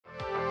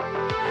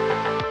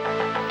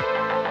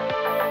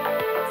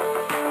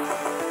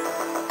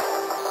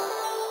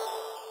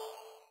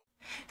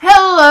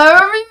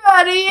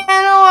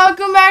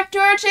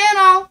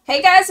Hey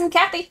guys, I'm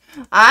Kathy.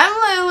 I'm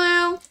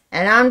Lulu.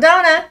 And I'm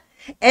Donna.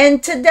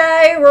 And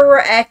today we're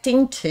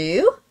reacting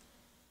to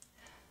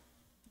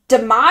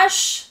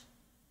Dimash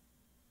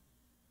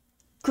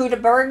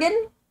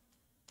Kudabergen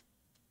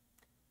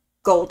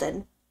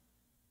Golden.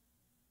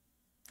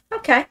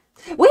 Okay.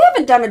 We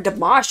haven't done a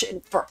Dimash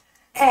in forever.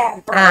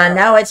 I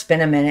know it's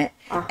been a minute.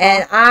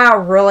 And I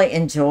really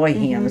enjoy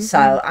him.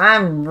 So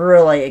I'm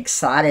really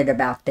excited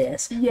about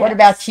this. Yes. What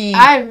about you?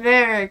 I'm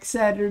very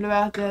excited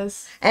about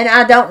this. And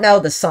I don't know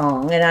the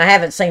song and I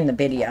haven't seen the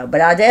video, but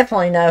I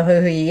definitely know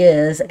who he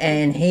is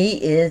and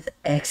he is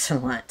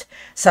excellent.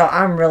 So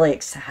I'm really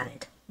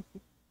excited.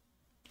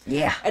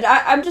 Yeah. And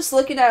I'm just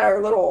looking at our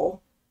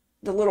little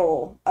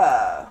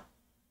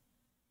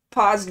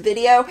paused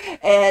video,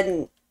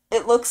 and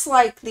it looks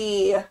like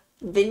the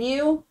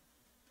venue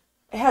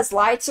has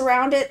lights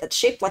around it that's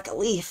shaped like a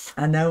leaf.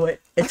 I know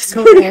it. It's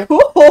cool. Pretty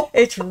cool.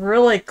 It's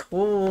really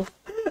cool.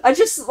 I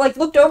just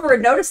looked over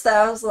and noticed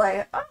that. I was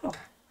like, oh,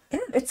 yeah,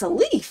 it's a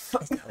leaf.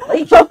 It's a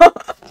leaf.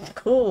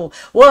 Cool.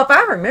 Well, if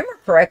I remember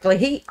correctly,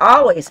 he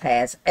always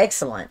has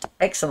excellent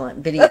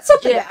videos. That's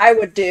something I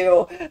would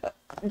do.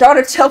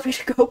 Donna tell me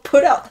to go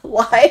put out the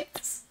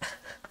lights.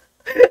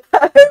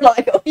 I'm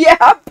like, oh, yeah,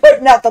 I'm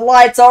putting out the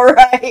lights, all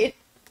right.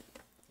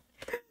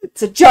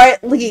 It's a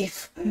giant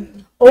leaf.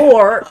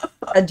 Or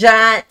a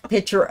giant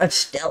picture of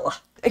Stella.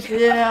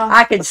 Yeah.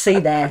 I could see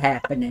that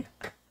happening.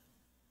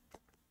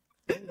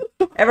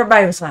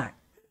 Everybody was like,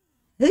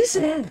 who's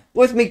that?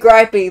 With me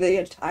griping the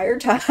entire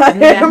time.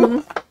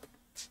 Yeah.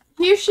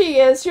 Here she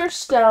is, your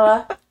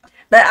Stella.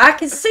 But I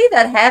could see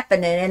that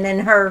happening, and then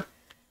her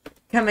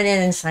coming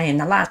in and saying,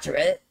 the lights are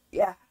it.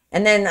 Yeah.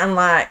 And then I'm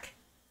like,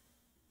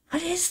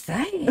 what is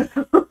that?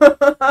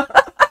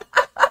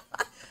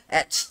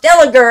 That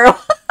Stella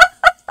girl.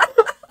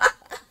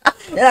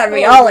 Then I'd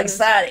be all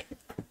excited.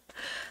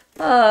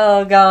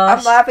 Oh, gosh.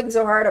 I'm laughing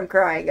so hard I'm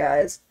crying,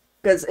 guys.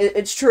 Because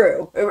it's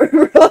true. It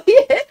really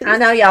is. I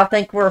know y'all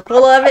think we're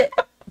full of it,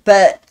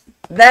 but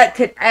that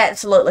could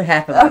absolutely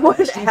happen. That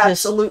would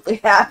absolutely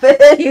happen.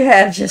 You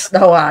have just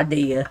no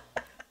idea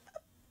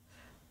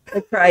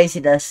the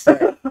craziness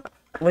that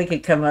we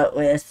could come up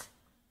with.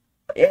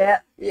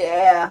 Yeah.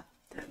 Yeah.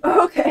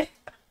 Okay.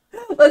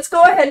 Let's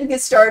go ahead and get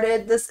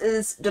started. This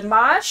is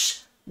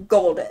Dimash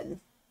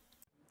Golden.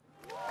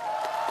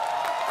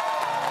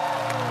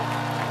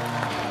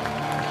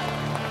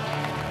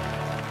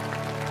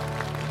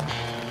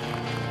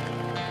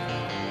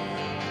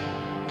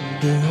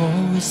 They're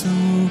always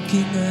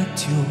looking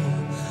at you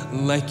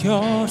like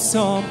you're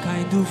some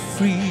kind of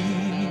freak,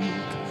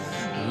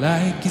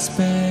 like it's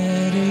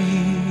better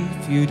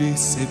if you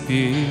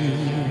disappear.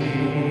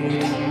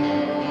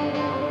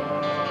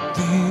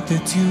 Think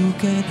that you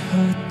can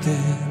hurt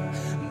them,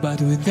 but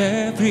with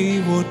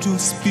every word to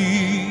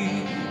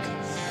speak,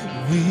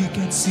 we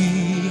can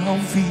see our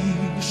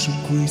vision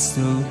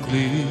crystal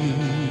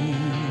clear.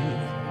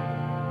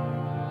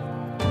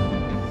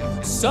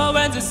 So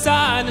when the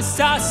sun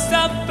starts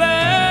to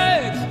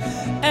fade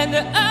and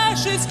the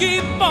ashes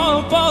keep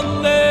on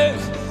falling,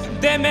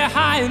 then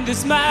behind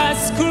this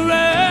masquerade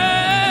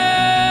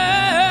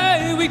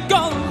we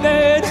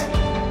golden.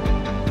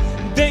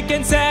 They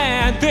can say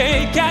and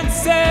they can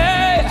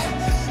say,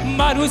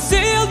 but we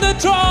seal the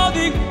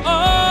drawing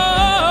over.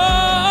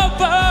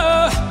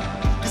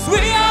 'Cause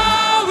we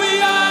are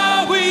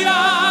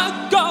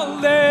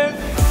golden.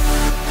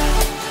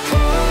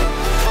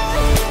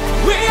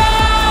 We are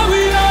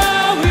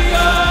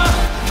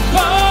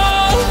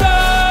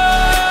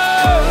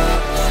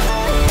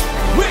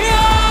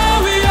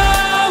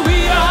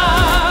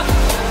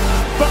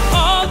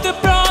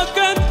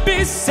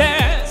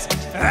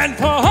and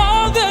for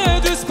all the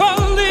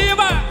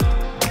disbeliever,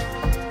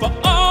 for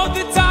all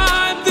the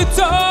time they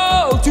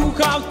told you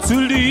how to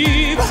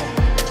live,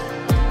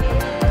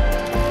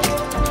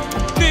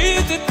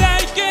 neither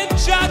they can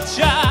judge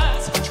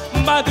us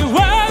by the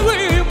way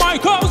we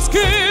might go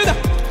skin.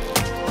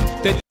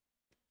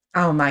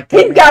 Oh my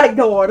goodness. He's got it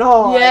going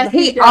on. Yeah,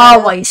 He does.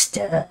 always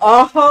does.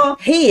 Uh-huh.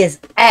 He is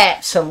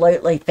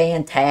absolutely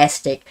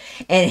fantastic.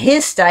 And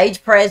his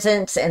stage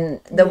presence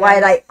and the way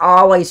they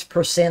always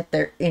present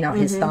their,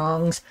 his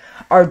songs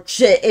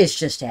is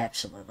just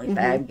absolutely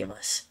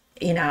fabulous.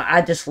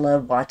 I just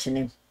love watching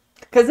him.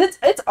 Because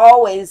it's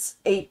always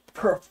a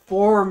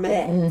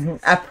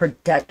performance. A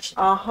production.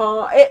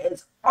 Uh-huh. It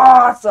is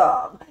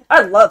awesome.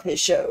 I love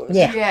his shows.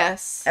 Yeah.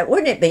 Yes.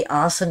 Wouldn't it be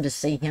awesome to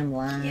see him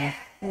live? Yeah.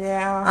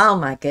 Yeah. Oh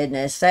my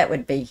goodness, that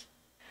would be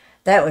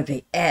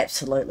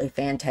absolutely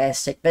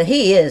fantastic. But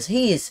he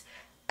is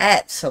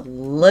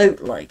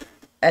absolutely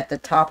at the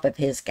top of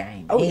his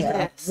game. Oh, He's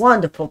yes. a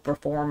wonderful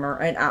performer,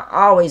 and I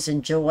always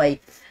enjoy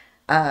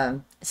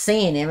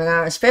seeing him. And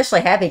I'm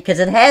especially happy because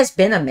it has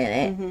been a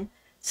minute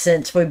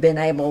since we've been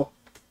able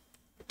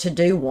to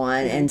do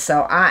one, and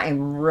so I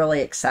am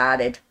really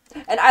excited.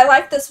 And I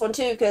like this one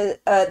too because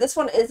this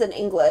one is in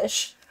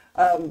English,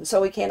 so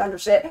we can't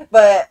understand.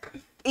 But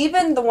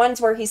even the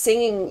ones where he's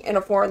singing in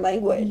a foreign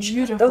language,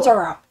 Beautiful. those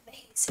are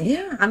amazing.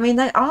 Yeah, I mean,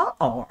 they all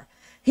are.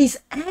 He's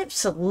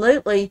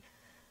absolutely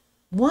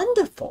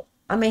wonderful.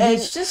 I mean, And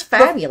he's just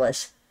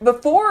fabulous.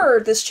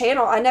 Before this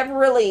channel, I never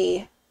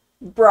really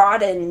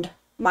broadened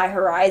my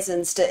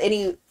horizons to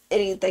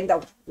anything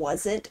that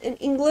wasn't in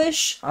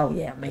English. Oh,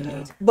 yeah, me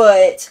neither.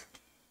 But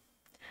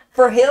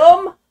for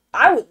him,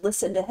 I would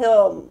listen to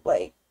him,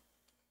 like,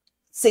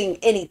 sing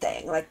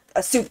anything, like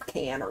a soup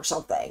can or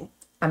something.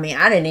 I mean,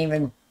 I didn't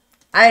even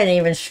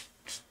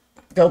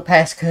go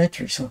past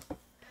country, so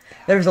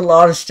there's a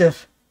lot of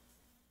stuff.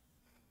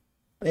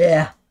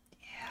 Yeah.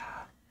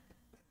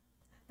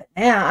 But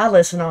now I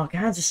listen to all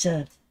kinds of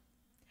stuff.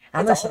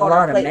 I listen to a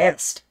lot of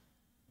metalhead.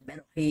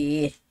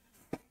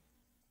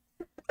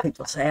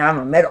 People say I'm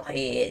a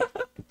metalhead.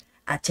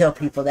 I tell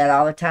people that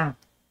all the time.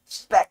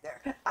 She's back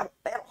there. I'm a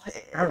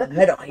metalhead. I'm a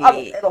metalhead. I'm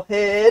a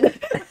metalhead.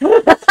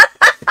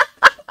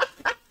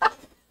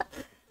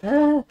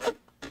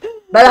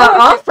 But I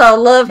also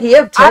love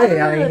him too.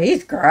 I mean,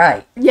 he's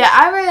great. Yeah,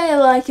 I really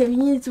like him.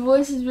 His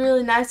voice is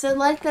really nice. I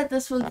like that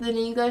this one's in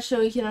English so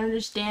we can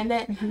understand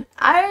it.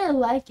 I really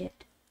like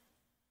it.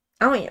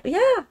 Oh, yeah.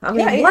 I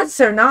mean, what's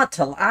there not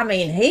to... I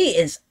mean, he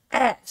is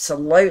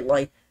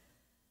absolutely...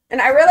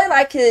 And I really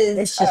like his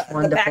It's just the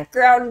wonderful.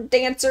 background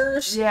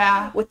dancers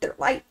with their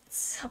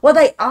lights. Well,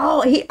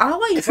 he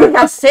always, like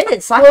I said,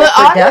 it's like Well,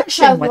 a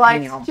production have with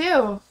lights him.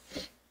 too.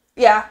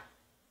 Yeah.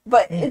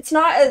 But it's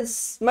not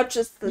as much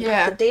as the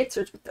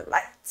dancers with their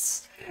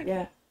lights.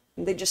 Yeah.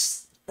 They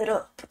just lit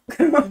up.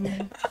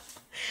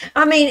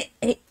 I mean,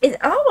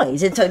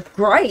 it's a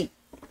great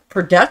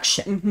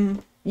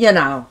production, you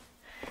know.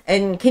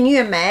 And can you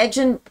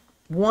imagine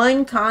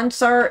one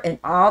concert and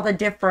all the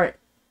different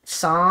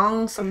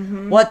songs,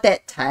 what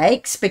that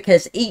takes?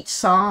 Because each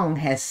song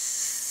has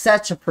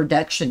such a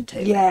production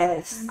to it.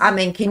 Yes. I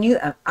mean,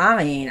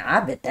 I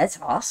bet that's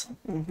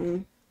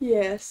awesome.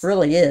 Yes.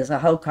 Really is a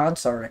whole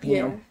concert of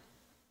him.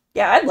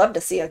 Yeah, I'd love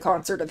to see a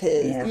concert of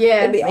his.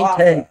 Yeah, It'd be Me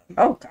awesome. too.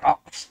 Oh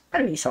gosh,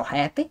 I'd be so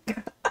happy.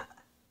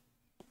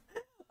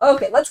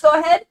 Okay, let's go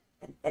ahead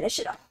and finish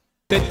it up.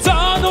 They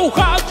don't know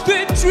how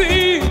to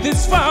treat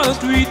this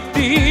found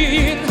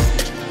within.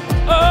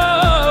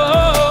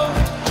 Oh,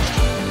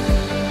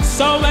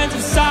 so when the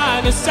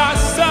silence starts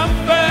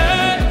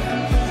somewhere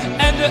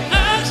and the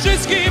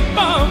actions keep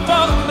on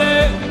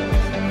falling,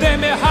 then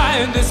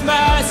behind this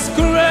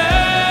masquerade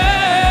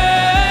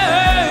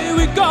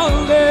we call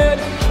it.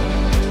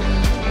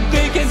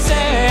 They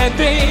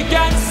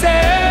can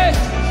say,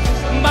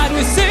 but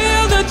we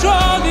seal the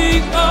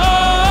drawing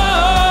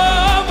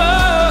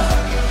over.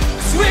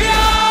 'Cause we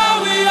are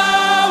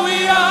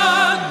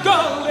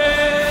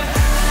golden.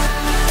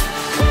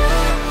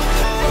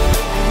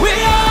 We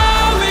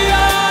are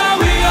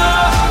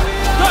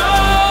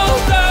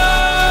golden.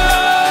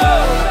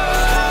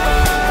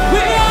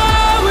 We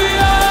are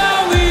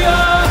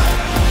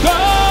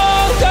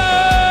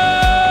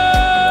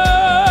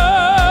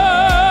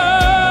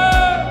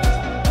golden.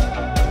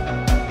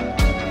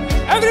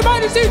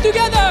 Everybody sing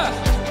together.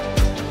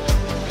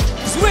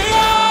 'Cause we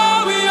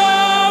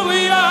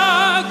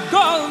are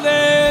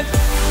golden.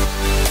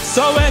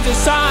 So when the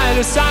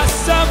silence starts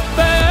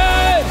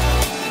something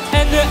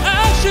and the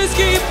actions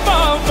keep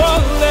on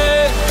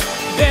falling,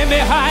 then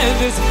behind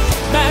this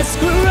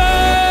masquerade,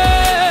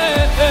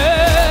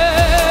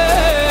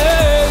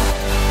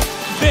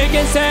 they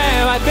can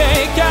say what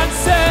they can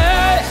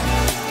say,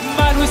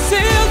 but we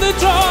seal the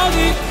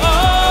drawing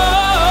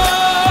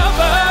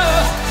over.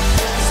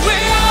 'Cause we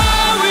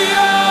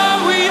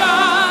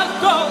are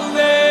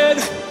golden.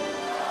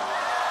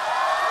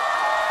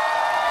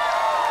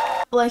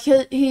 Like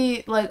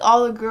he like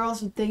all the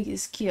girls would think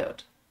he's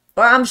cute.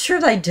 Well, I'm sure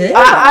they do.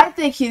 I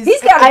think he's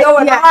Got it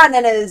going yeah. on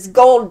in his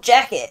gold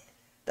jacket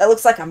that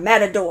looks like a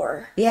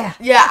matador. Yeah.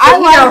 Yeah, I I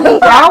like know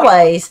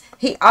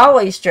he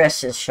always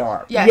dresses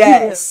sharp. Yeah,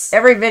 Yes.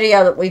 Every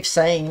video that we've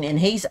seen, and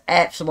he's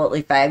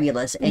absolutely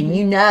fabulous. And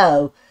you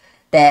know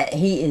that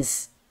he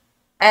is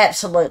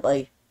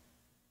absolutely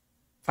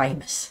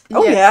famous.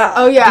 Oh, yeah.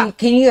 Oh yeah.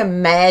 Can you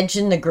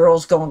imagine the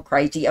girls going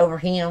crazy over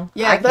him?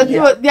 Yeah,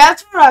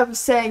 that's what I was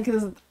saying,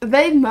 because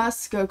they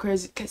must go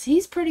crazy, because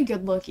he's pretty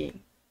good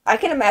looking. I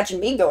can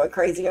imagine me going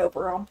crazy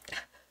over him.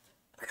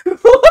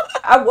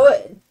 I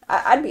would.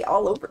 I'd be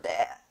all over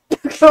that.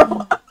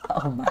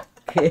 Oh my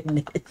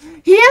goodness.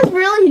 He has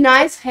really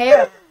nice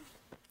hair.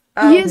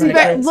 Oh, my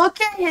goodness.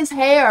 Look at his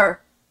hair.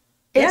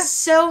 It's Yeah.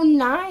 so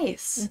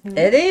nice.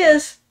 It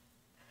is.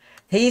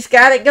 He's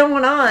got it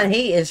going on.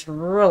 He is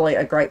really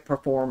a great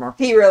performer.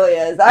 He really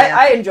is.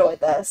 I enjoyed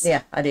this.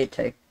 Yeah, I did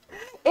too.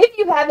 If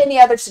you have any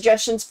other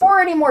suggestions for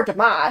any more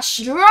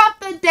Dimash, Drop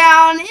it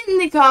down in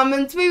the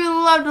comments. We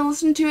would love to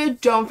listen to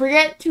it. Don't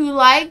forget to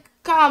like,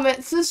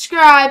 comment,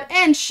 subscribe,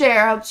 and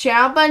share. Helps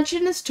channel bunch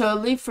and is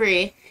totally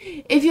free.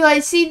 If you like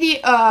to see the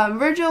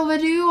original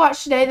video you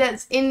watched today,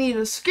 that's in the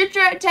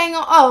description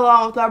rectangle,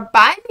 along with our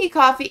Buy Me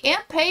Coffee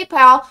and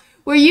PayPal,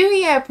 where you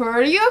can get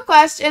priority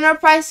requests and our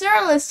prices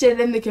are listed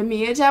in the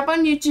community tab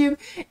on YouTube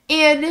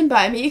and in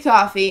Buy Me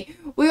Coffee.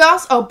 We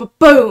also,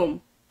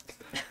 boom!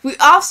 We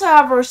also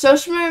have our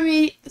social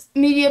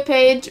media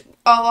page,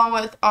 along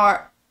with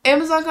our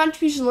Amazon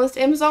contribution list,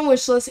 Amazon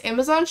wish list,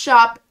 Amazon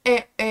shop,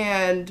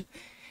 and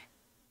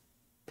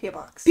P.O.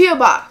 Box. P.O.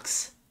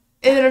 Box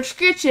in the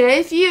description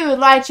if you would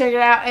like to check it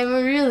out, and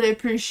we really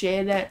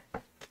appreciate it.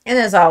 And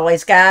as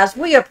always, guys,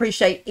 we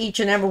appreciate each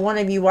and every one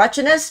of you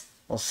watching us.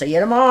 We'll see you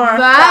tomorrow.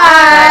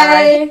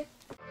 Bye.